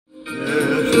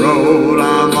This road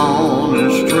I'm on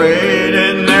is straight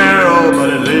and narrow,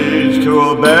 but it leads to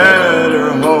a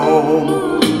better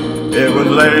home. It was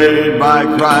laid by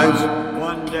Christ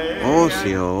one day.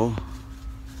 Also,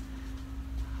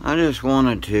 I just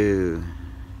wanted to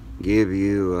give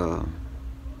you,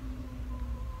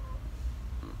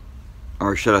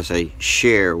 or should I say,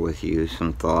 share with you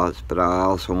some thoughts, but I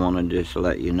also wanted just to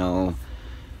let you know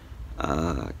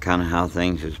kind of how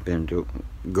things has been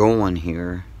going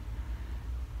here.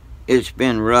 It's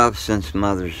been rough since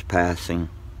Mother's passing,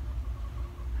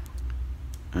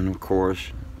 and of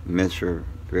course miss her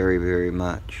very, very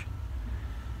much.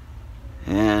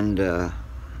 And I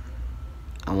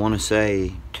want to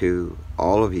say to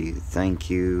all of you, thank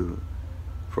you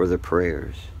for the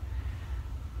prayers.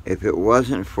 If it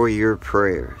wasn't for your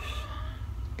prayers,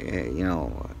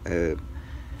 it'd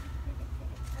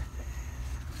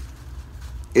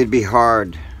be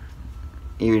hard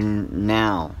even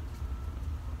now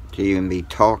to even be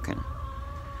talking,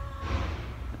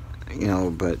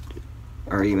 but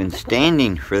or even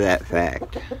standing for that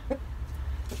fact.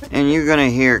 And you're gonna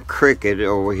hear Cricket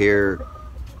over here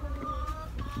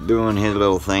doing his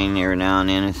little thing every now and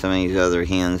then, and some of these other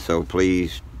hens, so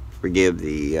please forgive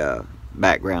the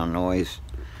background noise.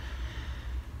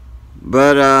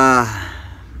 But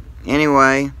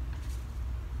anyway,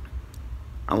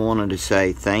 I wanted to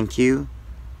say thank you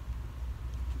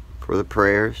for the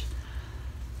prayers,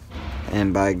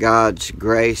 and by God's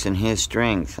grace and His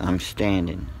strength, I'm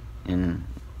standing. And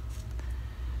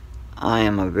I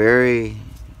am a very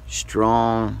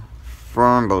strong,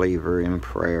 firm believer in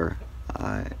prayer.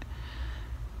 I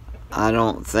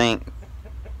don't think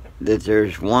that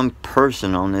there's one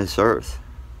person on this earth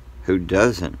who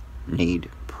doesn't need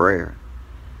prayer.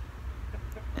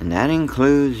 And that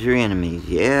includes your enemies.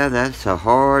 Yeah, that's a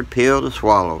hard pill to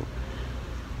swallow.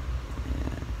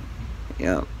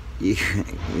 Yeah,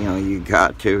 you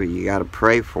got to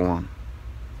pray for them.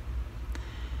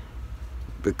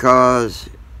 Because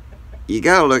you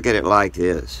got to look at it like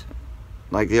this.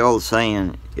 Like the old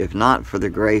saying, if not for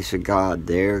the grace of God,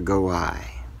 there go I.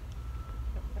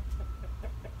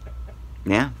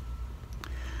 Yeah?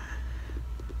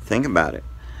 Think about it.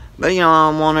 But,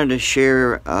 I wanted to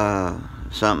share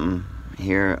something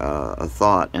here, a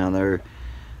thought. Now,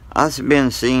 I've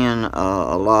been seeing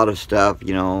a lot of stuff,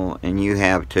 and you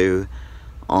have too,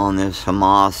 on this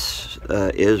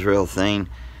Hamas-Israel thing.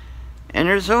 And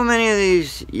there's so many of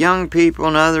these young people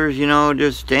and others,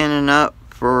 just standing up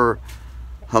for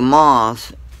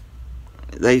Hamas.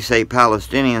 They say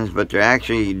Palestinians, but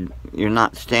you're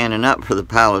not standing up for the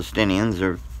Palestinians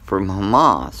or from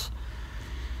Hamas.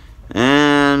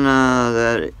 And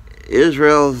that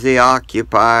Israel's the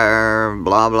occupier,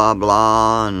 blah, blah,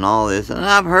 blah, and all this. And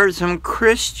I've heard some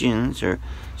Christians, or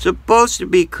supposed to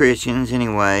be Christians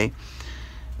anyway,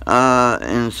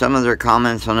 in some of their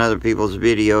comments on other people's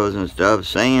videos and stuff,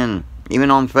 saying,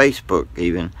 even on Facebook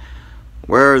even,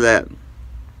 where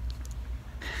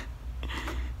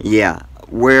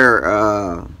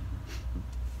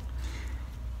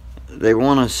they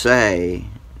want to say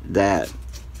that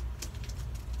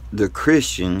the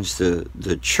Christians,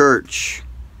 the church,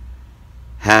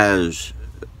 has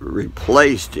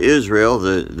replaced Israel,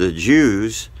 the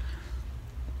Jews,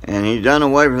 and He done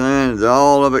away from them.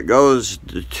 All of it goes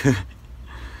to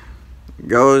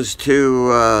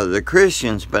the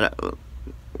Christians. But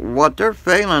what they're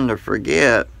failing to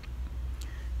forget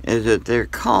is that they're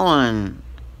calling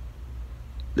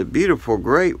the beautiful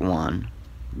great one,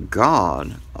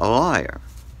 God, a liar.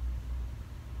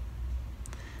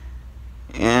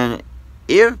 And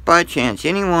if by chance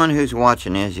anyone who's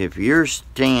watching this, if your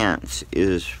stance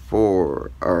is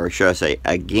for, or should I say,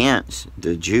 against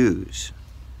the Jews,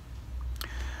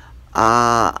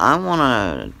 I want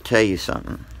to tell you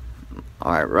something.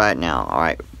 Alright, right now,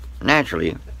 alright,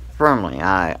 naturally, firmly,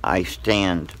 I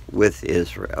stand with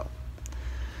Israel.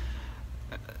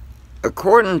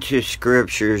 According to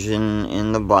scriptures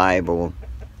in the Bible,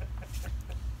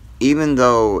 even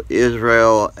though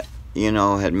Israel,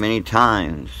 had many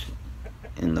times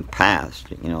in the past,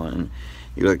 and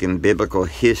you look in biblical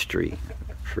history,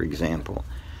 for example,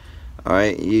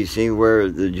 alright, you see where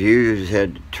the Jews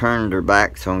had turned their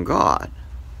backs on God,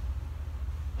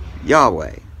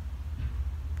 Yahweh,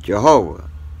 Jehovah,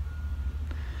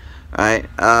 right?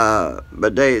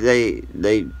 But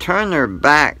they turned their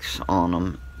backs on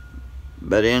them,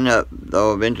 but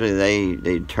eventually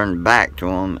they turned back to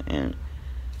them.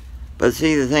 But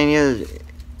see, the thing is,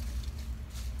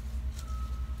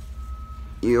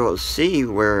 you'll see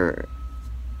where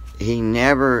He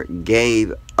never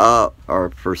gave up or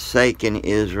forsaken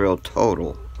Israel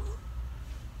total.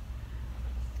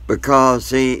 Because,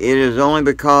 see, it is only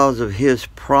because of his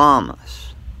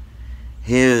promise.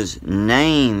 His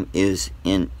name is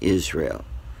in Israel.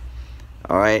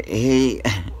 Alright, he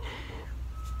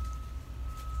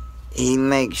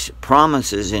makes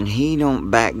promises and he don't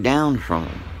back down from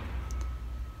them.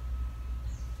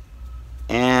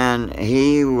 And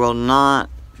he will not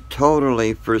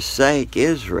totally forsake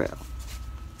Israel.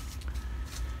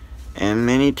 And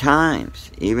many times,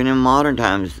 even in modern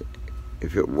times,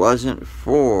 if it wasn't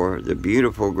for the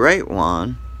beautiful great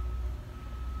one,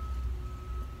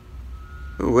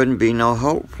 there wouldn't be no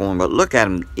hope for them. But look at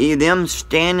them. Them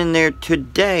standing there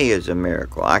today is a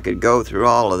miracle. I could go through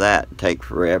all of that and take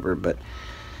forever. But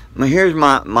here's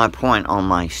my point on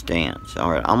my stance.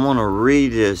 All right, I'm going to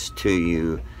read this to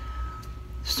you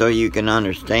so you can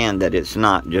understand that it's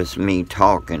not just me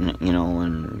talking, you know,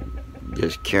 and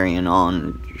just carrying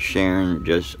on, sharing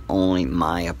just only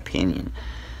my opinion.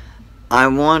 I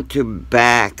want to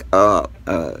back up,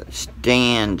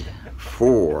 stand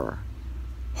for,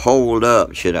 hold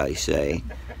up, should I say,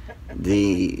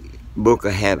 the book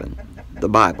of heaven, the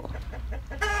Bible.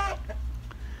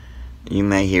 You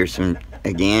may hear some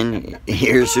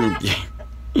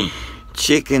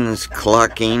chickens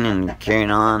clucking and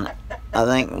carrying on. I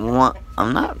think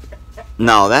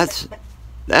no, that's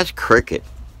cricket.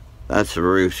 That's a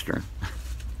rooster.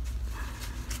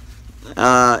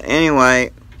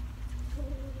 Anyway,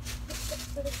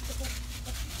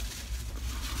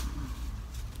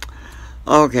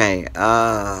 okay,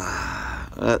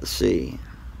 let's see.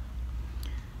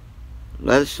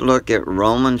 Let's look at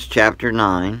Romans chapter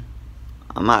 9.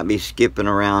 I might be skipping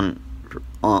around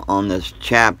on this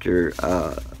chapter,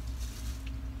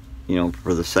 you know,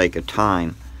 for the sake of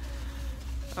time.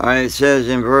 Alright, it says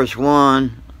in verse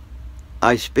 1,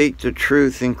 I speak the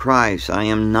truth in Christ. I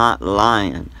am not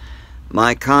lying.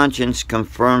 My conscience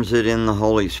confirms it in the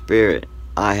Holy Spirit.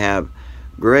 I have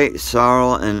great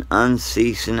sorrow and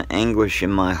unceasing anguish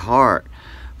in my heart,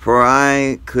 for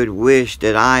I could wish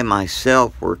that I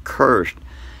myself were cursed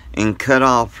and cut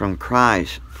off from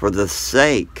Christ for the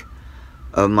sake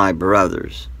of my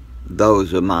brothers,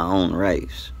 those of my own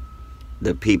race,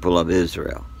 the people of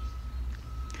Israel.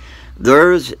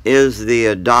 Theirs is the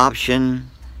adoption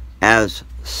as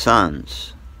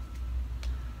sons.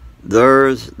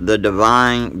 Theirs the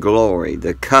divine glory,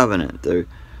 the covenant, the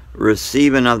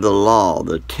receiving of the law,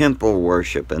 the temple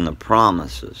worship, and the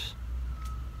promises.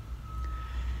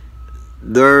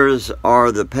 Theirs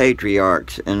are the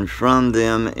patriarchs, and from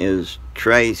them is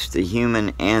traced the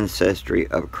human ancestry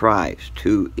of Christ,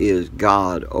 who is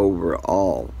God over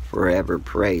all, forever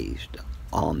praised.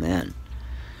 Amen.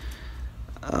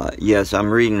 Yes, I'm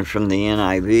reading from the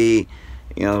NIV.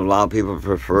 You know, a lot of people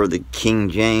prefer the King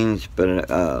James, but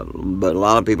a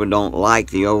lot of people don't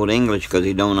like the Old English because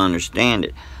they don't understand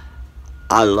it.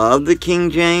 I love the King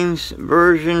James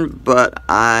version, but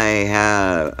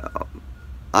I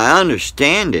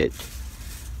understand it,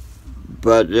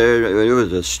 but it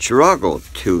was a struggle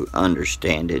to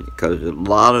understand it because a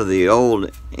lot of the Old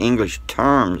English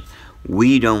terms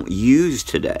we don't use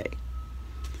today.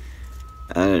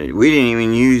 We didn't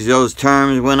even use those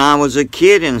terms when I was a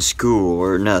kid in school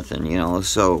or nothing, you know,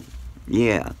 so,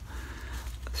 yeah.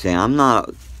 See, I'm not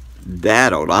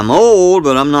that old. I'm old,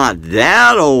 but I'm not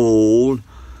that old.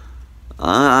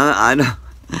 I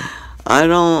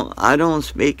don't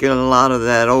speak a lot of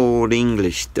that old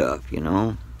English stuff, you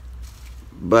know.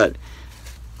 But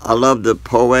I love the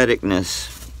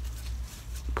poeticness.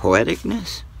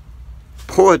 Poeticness?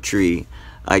 Poetry,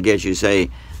 I guess you say,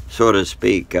 so to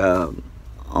speak,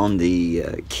 on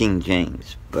the King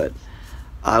James. But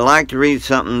I like to read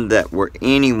something that where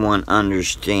anyone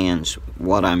understands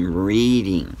what I'm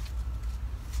reading.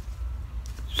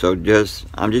 So I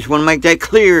just want to make that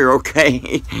clear,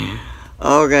 okay?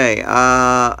 Okay,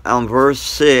 on verse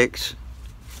 6, it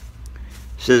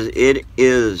says, it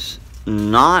is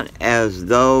not as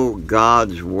though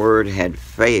God's word had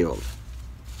failed.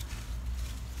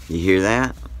 You hear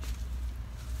that?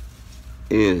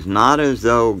 It is not as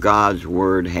though God's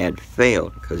word had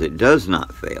failed, because it does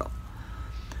not fail.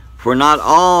 For not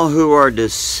all who are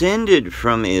descended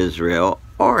from Israel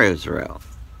are Israel.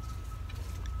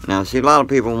 Now, see, a lot of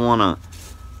people want to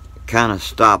kind of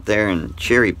stop there and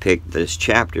cherry pick this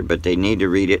chapter, but they need to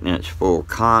read it in its full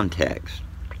context.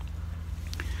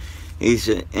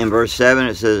 In verse 7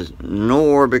 it says,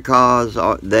 nor because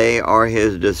they are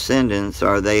his descendants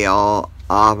are they all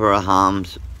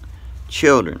Abraham's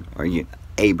children, or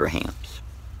Abraham's.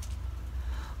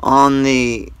 On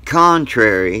the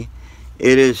contrary,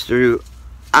 it is through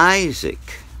Isaac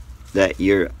that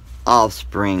your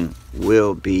offspring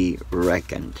will be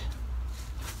reckoned.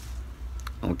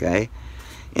 Okay?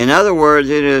 In other words,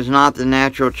 it is not the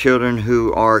natural children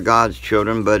who are God's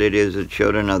children, but it is the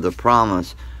children of the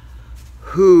promise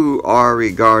who are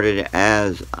regarded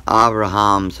as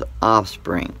Abraham's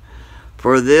offspring.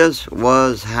 For this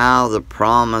was how the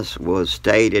promise was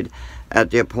stated: at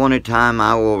the appointed time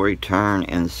I will return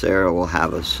and Sarah will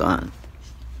have a son.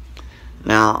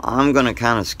 Now, I'm going to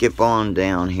kind of skip on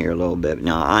down here a little bit.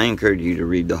 Now, I encourage you to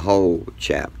read the whole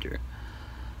chapter.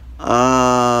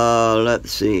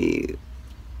 Let's see.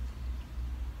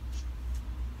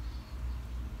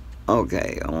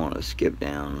 Okay, I want to skip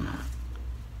down.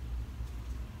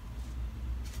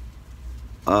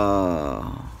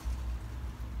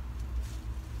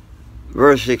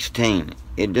 Verse 16.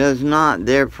 It does not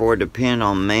therefore depend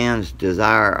on man's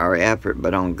desire or effort,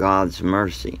 but on God's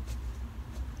mercy.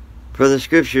 For the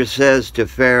scripture says to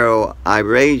Pharaoh, I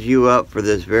raised you up for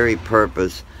this very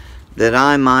purpose, that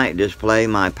I might display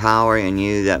my power in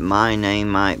you, that my name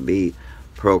might be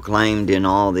proclaimed in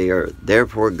all the earth.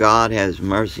 Therefore God has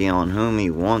mercy on whom he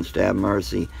wants to have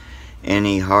mercy, and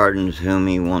he hardens whom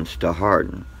he wants to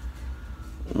harden.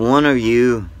 One of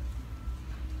you,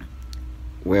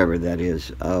 wherever that is,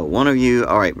 one of you,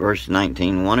 alright, verse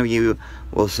 19, one of you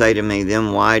will say to me,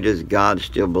 then why does God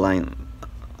still blame?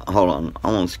 Hold on,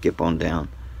 I want to skip on down.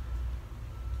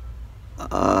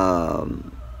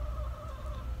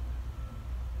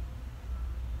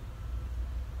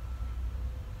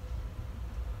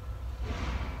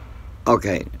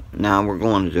 Okay, now we're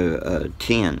going to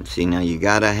 10. See, now you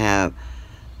got to have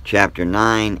chapter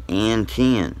 9 and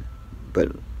 10.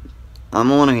 But I'm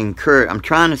going to encourage, I'm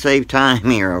trying to save time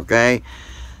here, okay?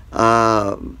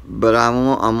 But I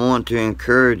want to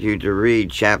encourage you to read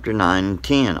chapter 9 and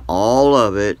 10. All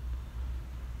of it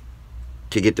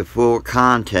to get the full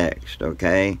context,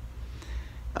 okay?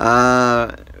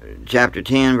 Chapter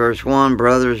 10, verse 1,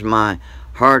 brothers, my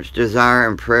heart's desire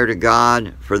and prayer to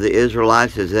God for the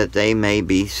Israelites is that they may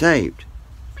be saved.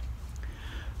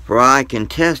 For I can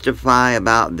testify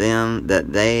about them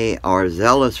that they are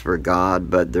zealous for God,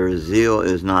 but their zeal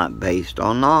is not based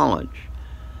on knowledge.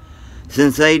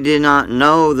 Since they did not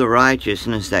know the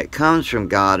righteousness that comes from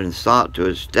God and sought to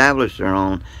establish their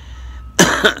own,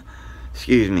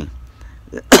 excuse me,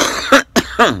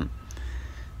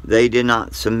 they did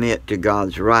not submit to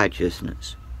God's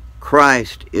righteousness.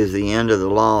 Christ is the end of the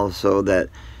law, so that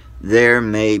there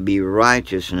may be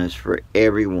righteousness for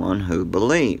everyone who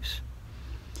believes.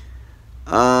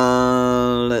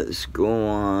 Let's go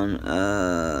on.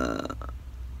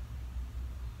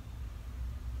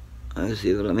 Let's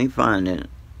see, let me find it.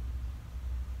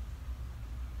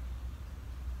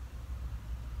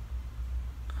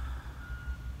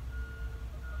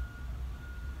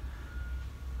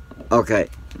 Okay,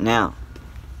 now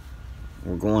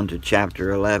we're going to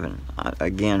chapter 11.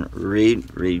 Again,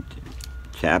 read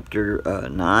chapter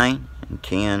 9 and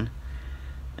 10.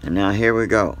 And now here we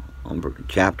go. On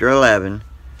chapter 11.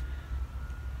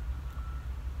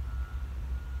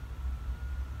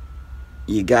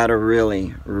 You got to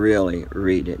really, really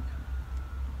read it.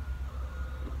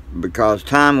 Because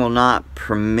time will not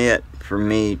permit for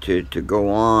me to go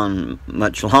on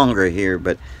much longer here.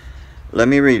 But let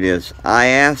me read this. I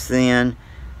asked then,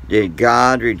 did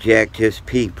God reject his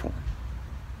people?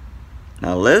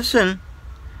 Now listen.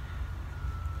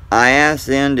 I asked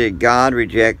then, did God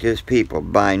reject his people?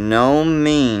 By no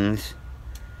means.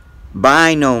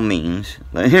 By no means.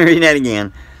 Let me read that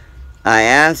again. I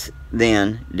asked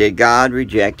then, did God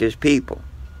reject his people?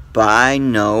 By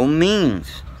no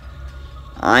means.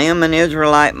 I am an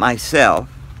Israelite myself.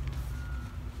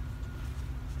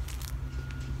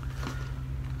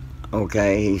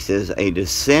 Okay, he says, a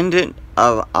descendant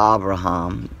of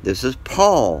Abraham. This is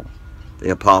Paul,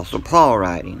 the Apostle Paul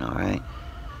writing, all right?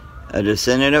 A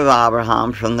descendant of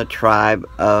Abraham from the tribe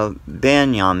of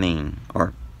Benjamin,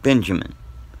 or Benjamin.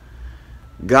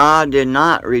 God did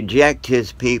not reject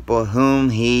his people whom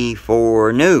he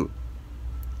foreknew.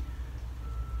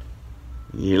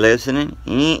 You listening?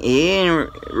 He didn't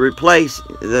replace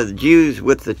the Jews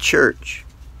with the church.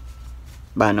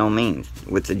 By no means.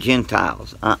 With the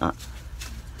Gentiles.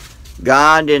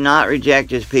 God did not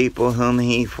reject his people whom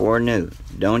he foreknew.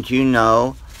 Don't you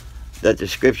know that the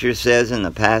scripture says in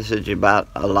the passage about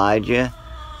Elijah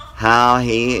how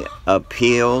he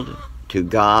appealed to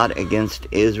God against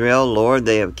Israel? Lord,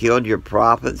 they have killed your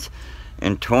prophets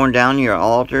and torn down your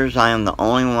altars. I am the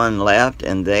only one left,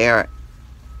 and they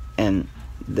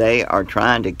are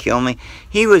trying to kill me.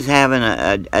 He was having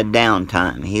a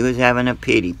downtime. He was having a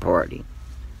pity party.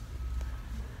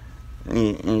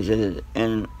 He says,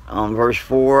 and on verse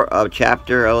 4 of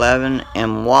chapter 11,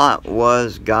 and what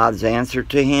was God's answer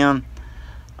to him?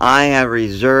 I have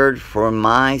reserved for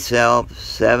myself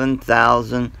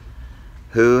 7,000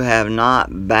 who have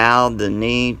not bowed the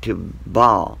knee to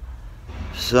Baal.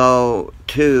 So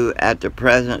too at the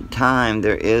present time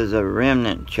there is a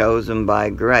remnant chosen by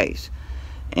grace.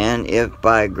 And if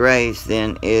by grace,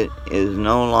 then it is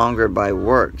no longer by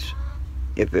works.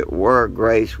 If it were,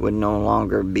 grace would no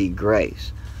longer be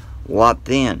grace. What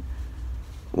then?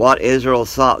 What Israel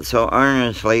sought so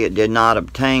earnestly it did not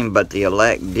obtain, but the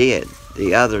elect did.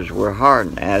 The others were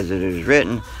hardened. As it is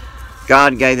written,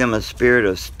 God gave them a spirit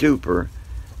of stupor,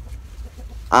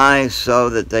 eyes so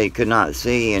that they could not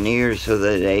see, and ears so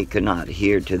that they could not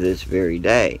hear to this very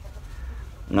day.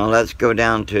 Now let's go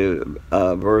down to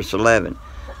verse 11.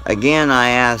 Again I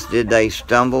ask, did they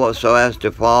stumble so as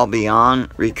to fall beyond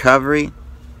recovery?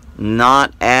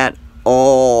 Not at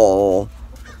all.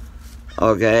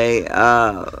 Okay,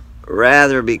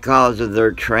 rather because of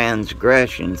their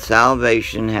transgression,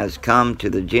 salvation has come to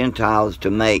the Gentiles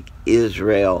to make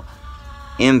Israel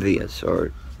envious,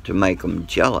 or to make them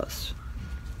jealous,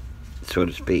 so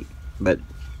to speak. But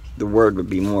the word would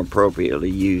be more appropriately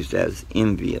used as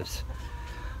envious.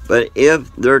 But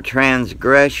if their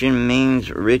transgression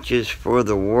means riches for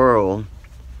the world,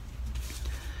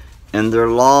 and their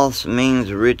loss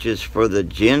means riches for the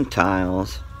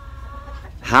Gentiles,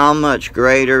 how much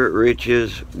greater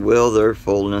riches will their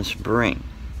fullness bring?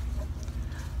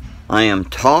 I am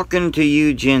talking to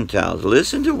you Gentiles.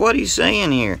 Listen to what he's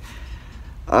saying here.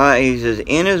 He says,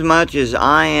 inasmuch as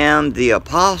I am the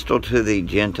apostle to the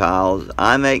Gentiles,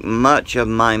 I make much of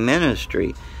my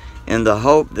ministry, in the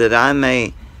hope that I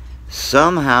may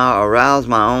somehow arouse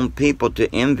my own people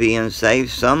to envy and save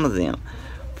some of them.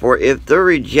 For if their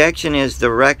rejection is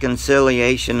the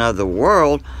reconciliation of the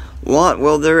world, what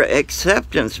will their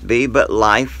acceptance be but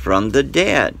life from the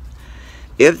dead?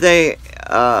 If the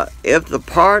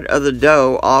part of the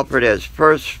dough offered as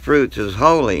first fruits is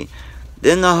holy,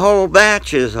 then the whole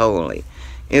batch is holy.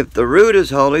 If the root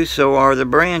is holy, so are the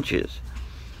branches.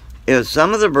 If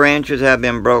some of the branches have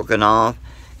been broken off,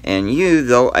 and you,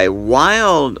 though a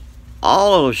wild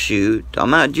olive shoot, talking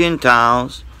about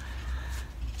Gentiles,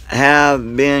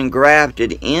 have been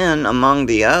grafted in among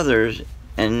the others,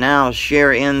 and now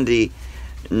share in the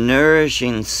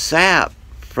nourishing sap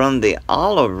from the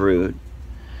olive root,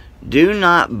 do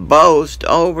not boast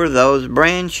over those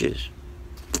branches.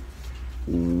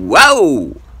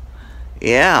 Whoa!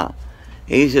 Yeah.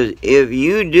 He says, if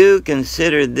you do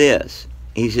consider this,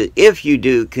 he says, if you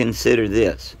do consider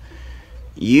this,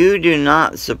 you do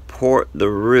not support the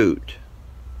root,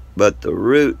 but the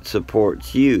root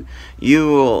supports you. You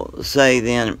will say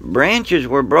then, branches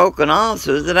were broken off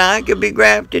so that I could be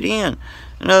grafted in.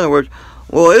 In other words,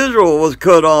 well, Israel was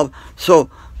cut off so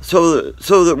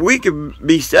that we could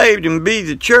be saved and be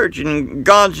the church and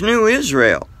God's new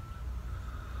Israel.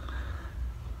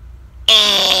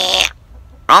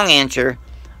 Wrong answer.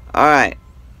 Alright.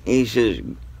 He says,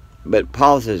 but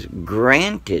Paul says,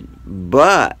 granted,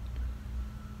 but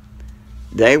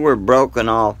they were broken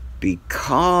off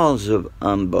because of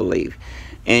unbelief,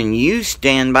 and you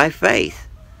stand by faith.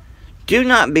 Do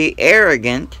not be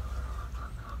arrogant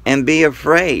and be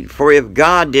afraid, for if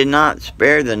God did not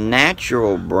spare the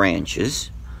natural branches,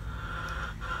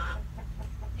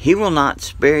 he will not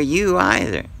spare you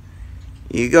either.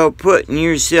 You go putting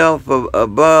yourself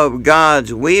above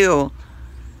God's will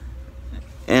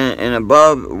and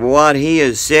above what he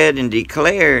has said and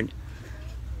declared,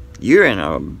 you're in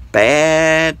a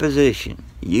bad position.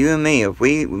 You and me, if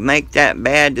we make that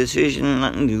bad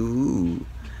decision, ooh,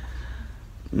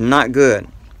 not good.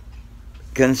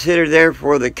 Consider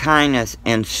therefore the kindness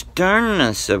and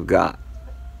sternness of God.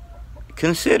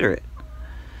 Consider it.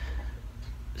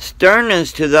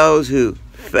 Sternness to those who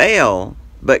fail,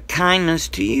 but kindness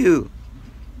to you,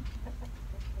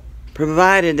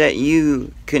 provided that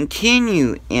you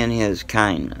continue in his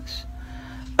kindness.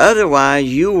 Otherwise,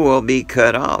 you will be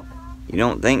cut off. You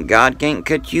don't think God can't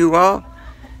cut you off?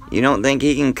 You don't think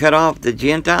he can cut off the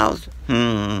Gentiles?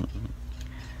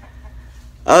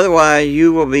 Otherwise,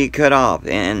 you will be cut off.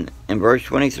 And in verse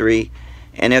 23,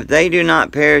 and if they do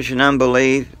not perish in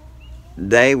unbelief,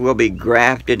 they will be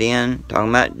grafted in, talking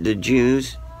about the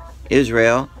Jews,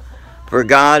 Israel, for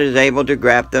God is able to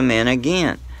graft them in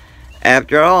again.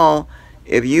 After all,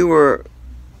 if you were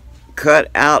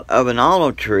cut out of an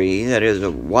olive tree that is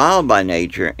wild by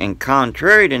nature and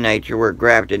contrary to nature were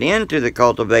grafted into the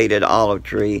cultivated olive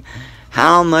tree,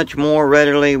 how much more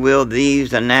readily will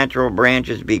these, the natural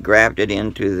branches, be grafted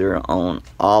into their own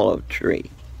olive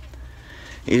tree?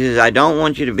 He says, I don't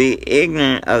want you to be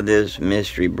ignorant of this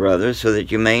mystery, brothers, so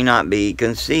that you may not be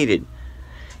conceited.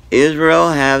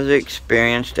 Israel has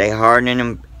experienced a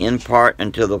hardening in part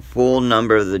until the full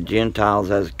number of the Gentiles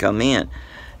has come in.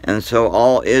 And so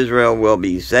all Israel will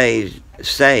be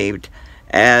saved,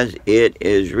 as it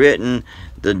is written,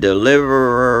 the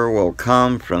deliverer will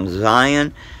come from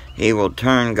Zion. He will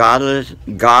turn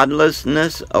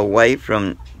godlessness away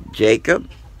from Jacob.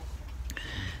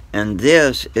 And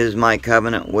this is my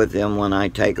covenant with them when I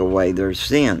take away their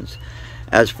sins.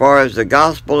 As far as the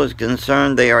gospel is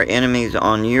concerned, they are enemies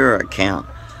on your account.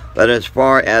 But as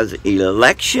far as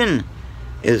election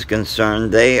is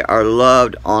concerned, they are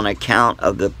loved on account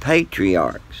of the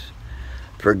patriarchs.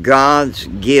 For God's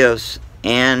gifts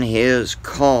and his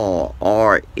call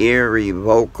are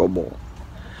irrevocable.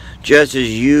 Just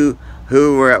as you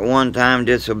who were at one time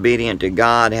disobedient to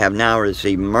God have now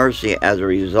received mercy as a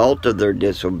result of their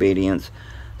disobedience,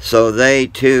 so they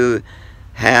too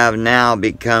have now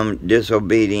become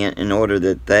disobedient in order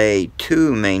that they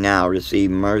too may now receive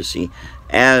mercy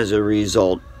as a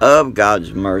result of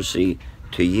God's mercy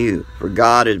to you. For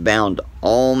God has bound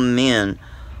all men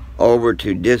over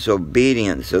to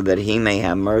disobedience so that he may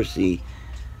have mercy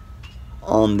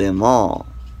on them all.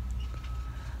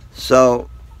 So,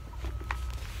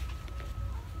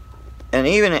 and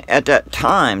even at that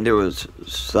time, there was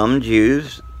some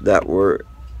Jews that were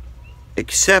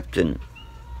accepting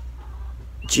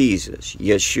Jesus,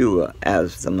 Yeshua,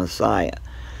 as the Messiah.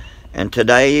 And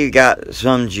today you got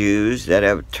some Jews that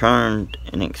have turned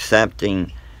and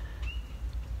accepting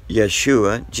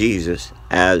Yeshua, Jesus,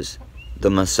 as the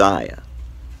Messiah,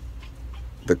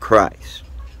 the Christ,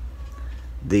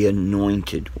 the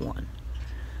Anointed One,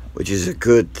 which is a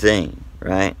good thing,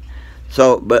 right?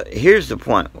 So, but here's the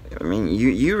point. I mean,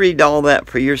 you read all that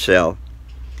for yourself.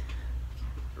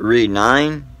 Read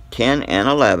 9, 10, and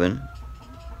 11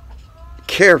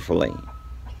 carefully,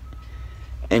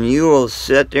 and you will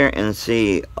sit there and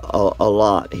see a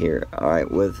lot here, all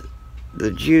right, with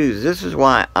the Jews. This is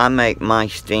why I make my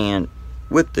stand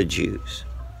with the Jews,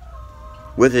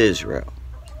 with Israel.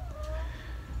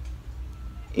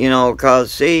 You know,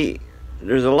 because, see,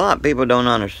 there's a lot people don't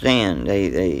understand.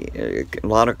 A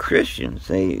lot of Christians,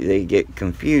 they get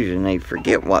confused and they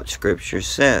forget what Scripture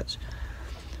says.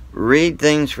 Read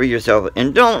things for yourself,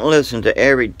 and don't listen to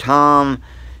every Tom,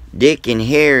 Dick, and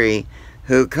Harry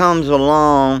who comes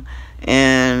along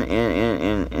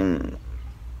and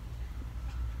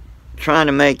trying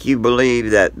to make you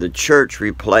believe that the church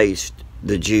replaced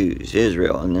the Jews,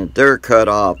 Israel, and that they're cut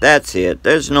off. That's it.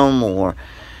 There's no more.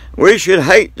 We should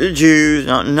hate the Jews.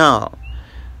 No.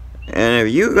 And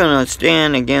if you're going to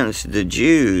stand against the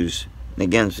Jews,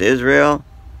 against Israel,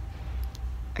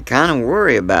 I kind of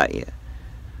worry about you.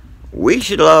 We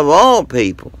should love all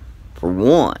people, for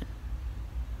one.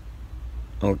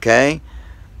 Okay?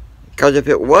 Because if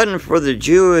it wasn't for the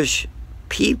Jewish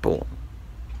people,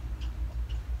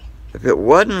 if it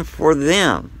wasn't for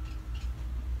them,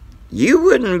 you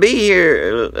wouldn't be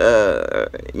here,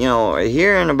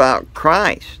 hearing about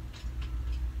Christ.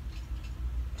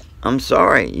 I'm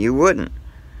sorry, you wouldn't.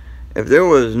 If there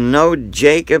was no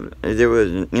Jacob, if there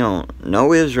was,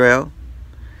 no Israel,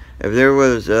 if there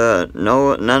was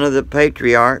none of the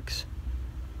patriarchs,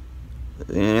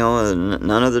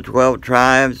 none of the 12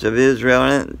 tribes of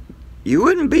Israel, we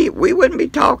wouldn't be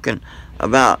talking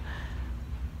about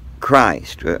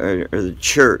Christ or the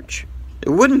church.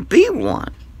 There wouldn't be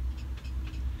one.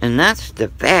 And that's the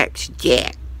facts,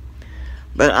 Jack.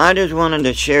 But I just wanted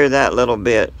to share that little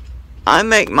bit. I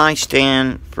make my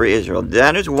stand for Israel.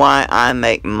 That is why I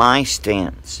make my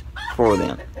stance for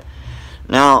them.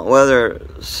 Now, whether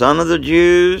some of the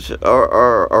Jews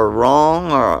are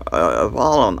wrong or of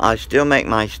all of them, I still make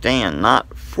my stand.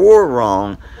 Not for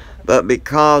wrong, but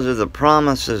because of the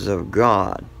promises of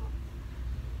God.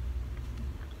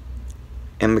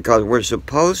 And because we're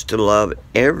supposed to love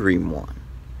everyone,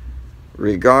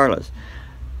 regardless.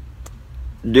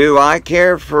 Do I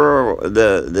care for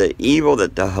the evil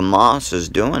that the Hamas is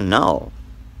doing? No.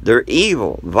 They're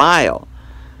evil, vile.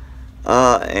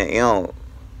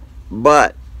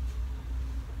 But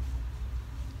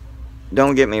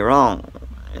don't get me wrong.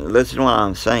 Listen to what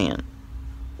I'm saying.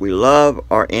 We love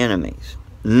our enemies,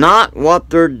 not what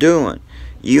they're doing.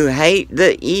 You hate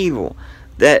the evil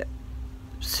that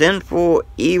sinful,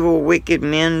 evil, wicked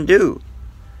men do.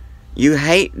 You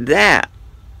hate that,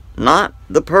 not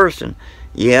the person.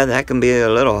 Yeah, that can be a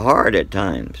little hard at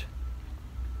times.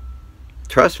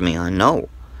 Trust me, I know.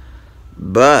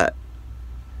 But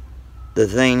the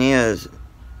thing is,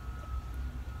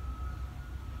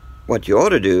 what you ought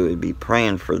to do is be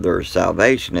praying for their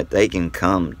salvation, that they can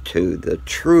come to the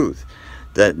truth,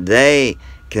 that they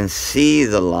can see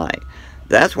the light.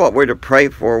 That's what we're to pray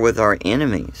for with our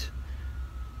enemies.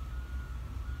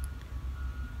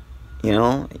 You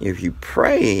know, if you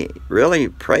pray, really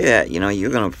pray that, you know, you're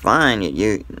going to find that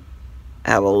you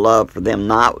have a love for them.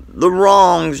 Not the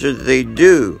wrongs that they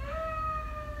do,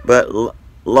 but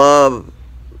love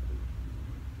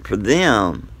for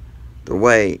them the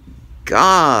way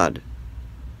God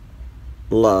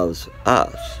loves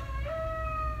us.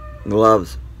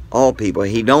 Loves all people.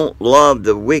 He don't love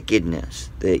the wickedness,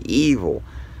 the evil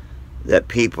that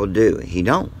people do. He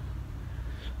don't.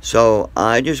 So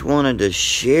I just wanted to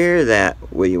share that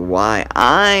with you, why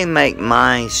I make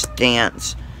my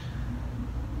stance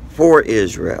for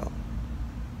Israel.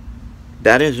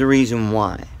 That is the reason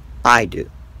why I do.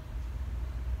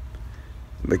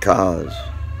 Because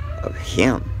of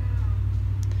Him.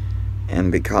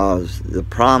 And because the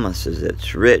promises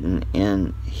that's written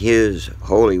in His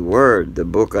holy word, the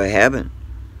book of heaven.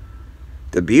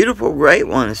 The beautiful great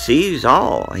one sees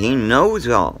all. He knows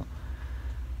all.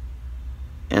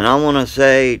 And I want to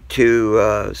say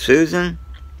to Susan,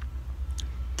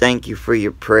 thank you for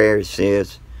your prayers,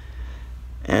 sis.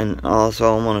 And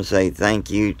also I want to say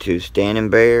thank you to Standing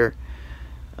Bear.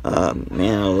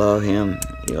 Man, I love him.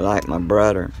 You're like my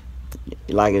brother.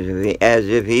 Like as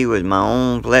if he was my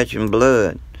own flesh and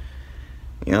blood.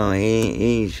 You know,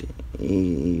 he's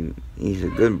a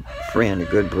good friend, a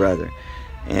good brother.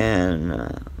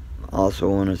 And also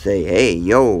want to say, hey,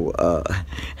 yo,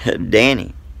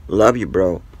 Danny. Love you,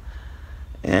 bro.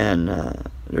 And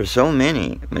there's so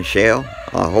many. Michelle,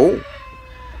 I hope.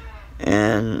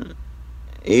 And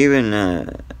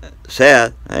even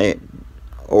Seth. Hey,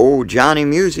 old Johnny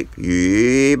Music.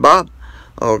 Yeah, Bob.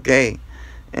 Okay.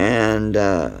 And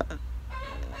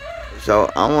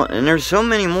so I want, and there's so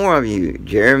many more of you.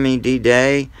 Jeremy D.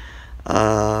 Day.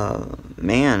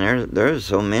 Man, there's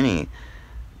so many.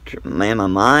 Man, my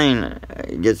mind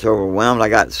gets overwhelmed. I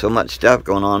got so much stuff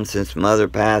going on since Mother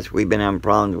passed. We've been having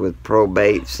problems with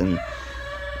probates and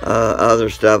other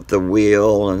stuff, the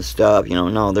will and stuff. You know,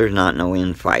 no, there's not no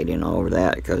infighting over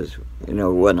that because, you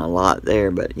know, there wasn't a lot there.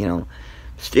 But, you know,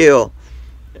 still,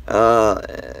 you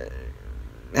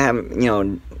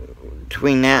know,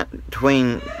 between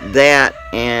that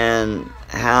and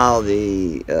how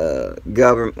the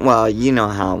government, well, you know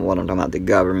what I'm talking about, the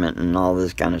government and all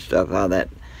this kind of stuff, how that.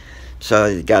 So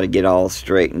it's got to get all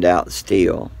straightened out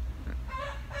still.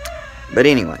 But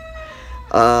anyway,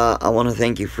 I want to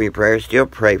thank you for your prayers. Still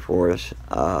pray for us.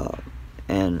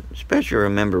 And especially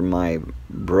remember my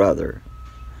brother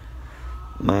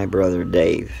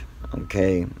Dave.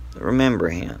 Okay? Remember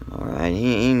him. Alright?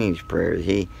 He needs prayers.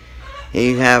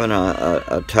 He's having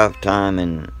a tough time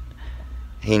and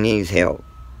he needs help.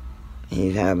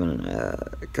 He's having,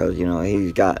 because, you know,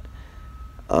 he's got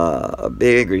a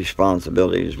big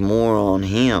responsibility. It's more on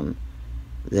him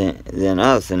than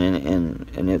us, and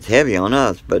it's heavy on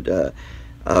us. But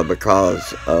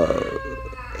because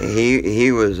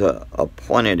he was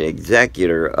appointed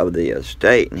executor of the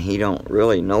estate, and he don't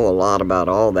really know a lot about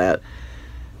all that.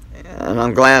 And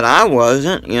I'm glad I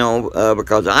wasn't, you know,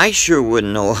 because I sure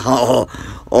wouldn't know how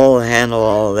to handle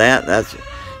all of that. That's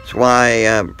why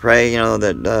I pray, you know,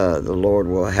 that the Lord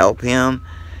will help him.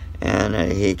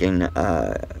 And he can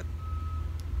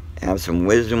have some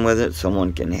wisdom with it.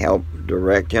 Someone can help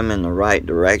direct him in the right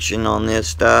direction on this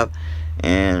stuff.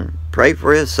 And pray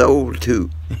for his soul too.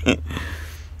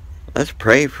 Let's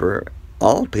pray for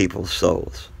all people's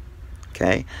souls.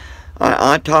 Okay?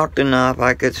 I talked enough.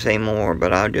 I could say more.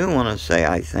 But I do want to say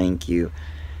I thank you.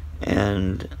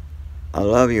 And I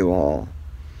love you all.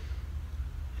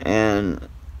 And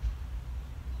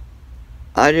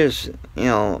I just, you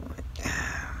know,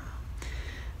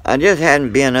 I just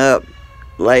hadn't been up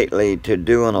lately to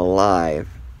doing a live,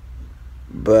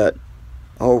 but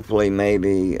hopefully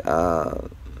maybe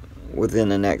within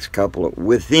the next couple of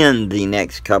weeks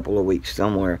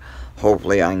somewhere,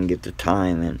 hopefully I can get the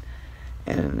time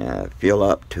and feel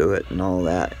up to it and all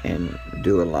that and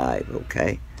do a live,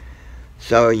 okay?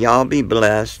 So y'all be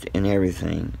blessed in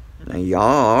everything. Now, y'all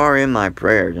are in my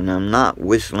prayers, and I'm not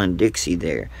whistling Dixie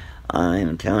there. I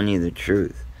am telling you the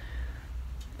truth.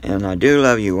 And I do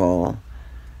love you all.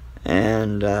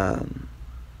 And,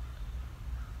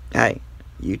 hey,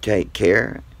 you take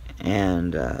care.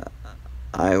 And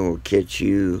I will catch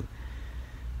you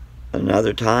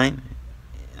another time.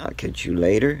 I'll catch you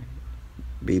later.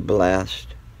 Be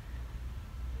blessed.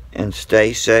 And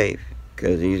stay safe.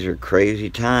 Because these are crazy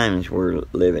times we're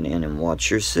living in. And watch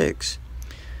your six.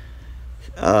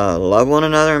 Love one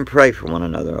another and pray for one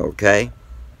another, okay?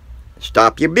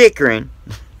 Stop your bickering.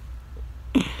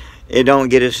 It don't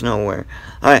get us nowhere.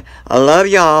 Alright, I love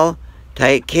y'all.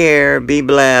 Take care. Be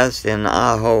blessed. And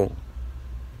aho.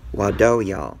 Wado,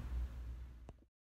 y'all.